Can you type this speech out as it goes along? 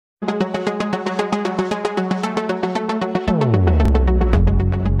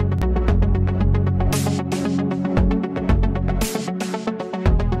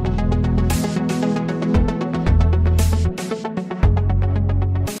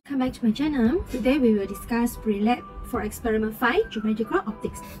back to my channel. Today we will discuss Prelab for Experiment 5, Geometrical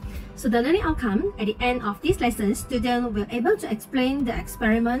Optics. So the learning outcome, at the end of this lesson, students will be able to explain the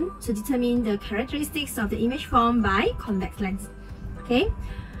experiment to determine the characteristics of the image formed by convex lens. Okay,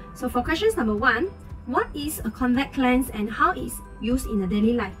 so for questions number 1, what is a convex lens and how it is used in the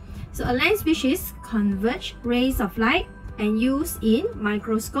daily life? So a lens which is converge rays of light and used in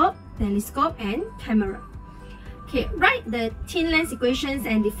microscope, telescope and camera. Okay, write the thin lens equations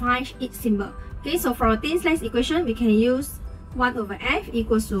and define its symbol. Okay, so for a thin lens equation, we can use 1 over f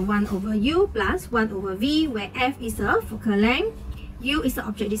equals to 1 over u plus 1 over v, where f is the focal length, u is the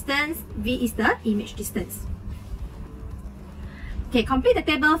object distance, v is the image distance. Okay, complete the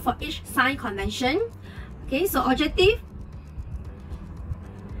table for each sign convention. Okay, so objective.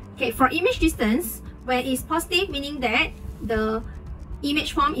 Okay, for image distance, where it's positive, meaning that the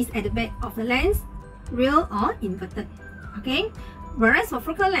image form is at the back of the lens, real or inverted. Okay, whereas for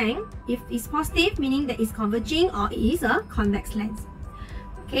focal length, if it's positive, meaning that it's converging or it is a convex lens.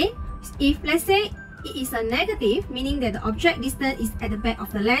 Okay, if let's say it is a negative, meaning that the object distance is at the back of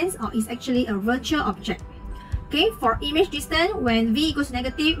the lens or is actually a virtual object. Okay, for image distance, when v equals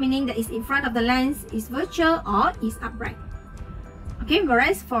negative, meaning that it's in front of the lens, is virtual or is upright. Okay,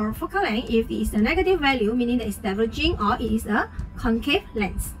 whereas for focal length, if it is a negative value, meaning that it's diverging or it is a concave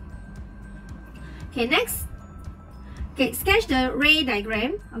lens. Okay, next. Okay, sketch the ray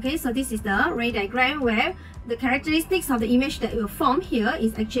diagram. Okay, so this is the ray diagram where the characteristics of the image that will form here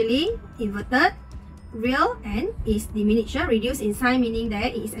is actually inverted, real, and is diminished. Reduced in sign, meaning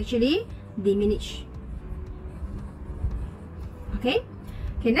that it is actually diminished. Okay.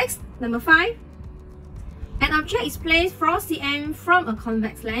 Okay, next, number 5. An object is placed 4 cm from a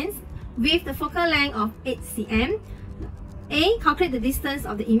convex lens with the focal length of 8 cm. A, calculate the distance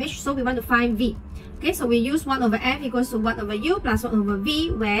of the image, so we want to find v. Okay, so we use 1 over f equals to 1 over u plus 1 over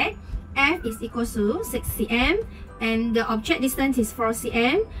v, where f is equals to 6 cm and the object distance is 4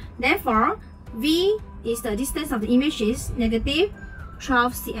 cm. Therefore, v is the distance of the image is negative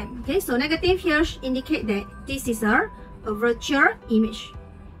 12 cm. Okay, so negative here indicate that this is a virtual image.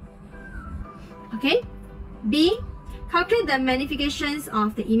 Okay, B, calculate the magnifications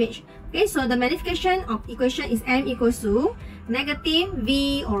of the image. Okay, so the magnification of equation is m equals to negative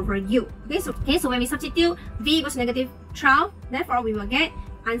v over u. Okay, so when we substitute v equals negative 12, therefore we will get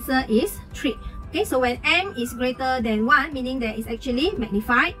answer is 3. Okay, so when m is greater than 1, meaning that it's actually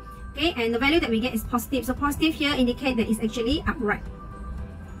magnified. Okay, and the value that we get is positive. So positive here indicate that it's actually upright.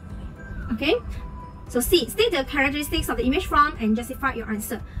 Okay, so C, state the characteristics of the image form and justify your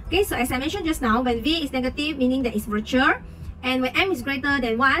answer. Okay, so as I mentioned just now, when v is negative, meaning that it's virtual, and when m is greater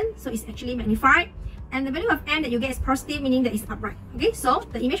than 1, so it's actually magnified. And the value of m that you get is positive, meaning that it's upright. Okay, so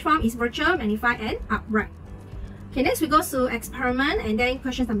the image form is virtual, magnified, and upright. Okay, next we go to experiment, and then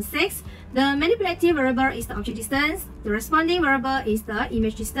question number 6. The manipulative variable is the object distance. The responding variable is the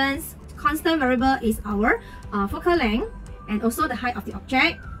image distance. Constant variable is our focal length, and also the height of the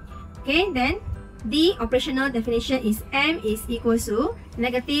object. Okay, then the operational definition is m is equal to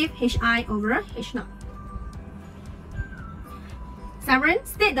negative hi over h0. 7.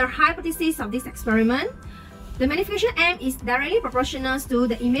 State the hypothesis of this experiment. The magnification m is directly proportional to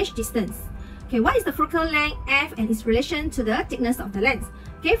the image distance. Okay, what is the focal length f and its relation to the thickness of the lens?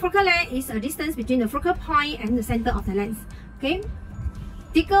 Okay, focal length is a distance between the focal point and the center of the lens. Okay,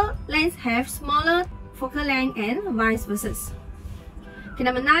 thicker lens have smaller focal length and vice versa. Okay,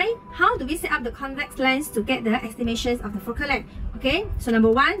 number 9. How do we set up the convex lens to get the estimations of the focal length? Okay, so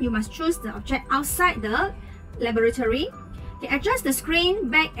number 1, you must choose the object outside the laboratory. Okay, adjust the screen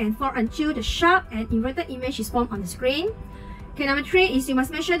back and forth until the sharp and inverted image is formed on the screen. Okay, number 3 is you must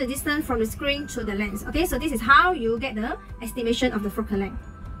measure the distance from the screen to the lens. Okay, so this is how you get the estimation of the focal length.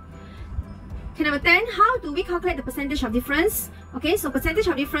 Okay, number 10, how do we calculate the percentage of difference? Okay, so percentage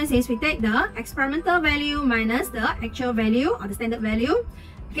of difference is we take the experimental value minus the actual value or the standard value,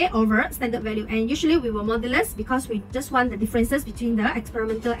 okay, over standard value. And usually we will modulus because we just want the differences between the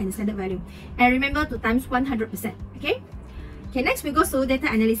experimental and the standard value. And remember to times 100%. Okay. Okay, next we go to data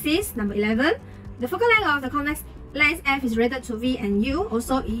analysis. Number 11, the focal length of the convex lens f is related to v and u,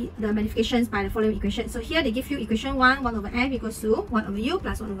 also the magnifications by the following equation. So here they give you equation 1, 1 over f equals to 1 over u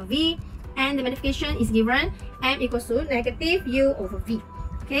plus 1 over v, and the magnification is given m equals to negative u over v.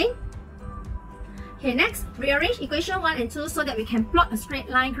 Okay. Okay, next, rearrange equation 1 and 2 so that we can plot a straight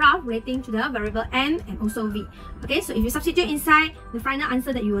line graph relating to the variable m and also v. Okay, so if you substitute inside, the final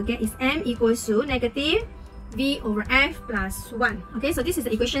answer that you will get is m equals to negative v over f plus 1. Okay, so this is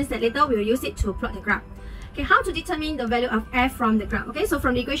the equations that later we will use it to plot the graph. Okay, how to determine the value of f from the graph? Okay, so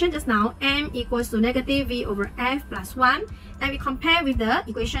from the equation just now, m equals to negative v over f plus 1, and we compare with the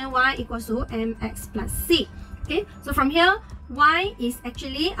equation y equals to mx plus c. Okay, so from here, y is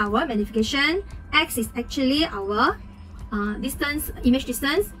actually our magnification, x is actually our distance, image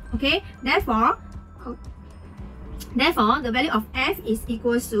distance. Okay, therefore the value of f is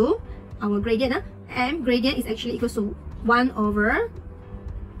equals to our gradient. M gradient is actually equals to 1 over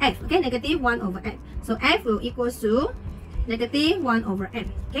f. Okay, negative 1 over f. So f will equals to negative 1 over m.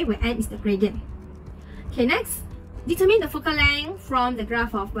 Okay, where m is the gradient. Okay, next, determine the focal length from the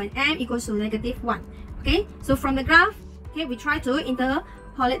graph of when m equals to negative 1. Okay, so from the graph, okay, we try to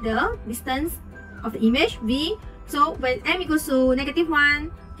interpolate the distance of the image v. So when m equals to negative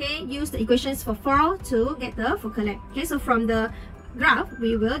 1, okay, use the equations for 4 to get the focal length. Okay, so from the graph,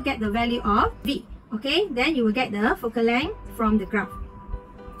 we will get the value of v. Okay, then you will get the focal length from the graph.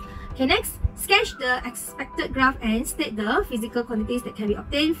 Okay, next, sketch the expected graph and state the physical quantities that can be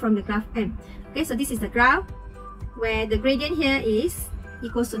obtained from the graph m. Okay, so this is the graph where the gradient here is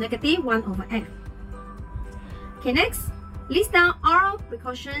equals to negative 1 over f. Okay, next, list down all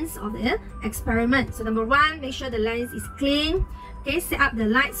precautions of the experiment. So number 1, make sure the lens is clean. Okay, set up the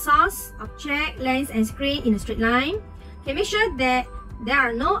light source, object, lens and screen in a straight line. Okay, make sure that there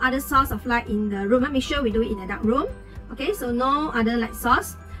are no other source of light in the room. Make sure we do it in a dark room. Okay, so no other light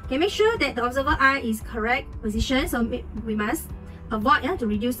source. Okay, make sure that the observer eye is correct position. So we must avoid to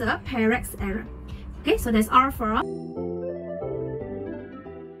reduce the parallax error. Okay, so that's all for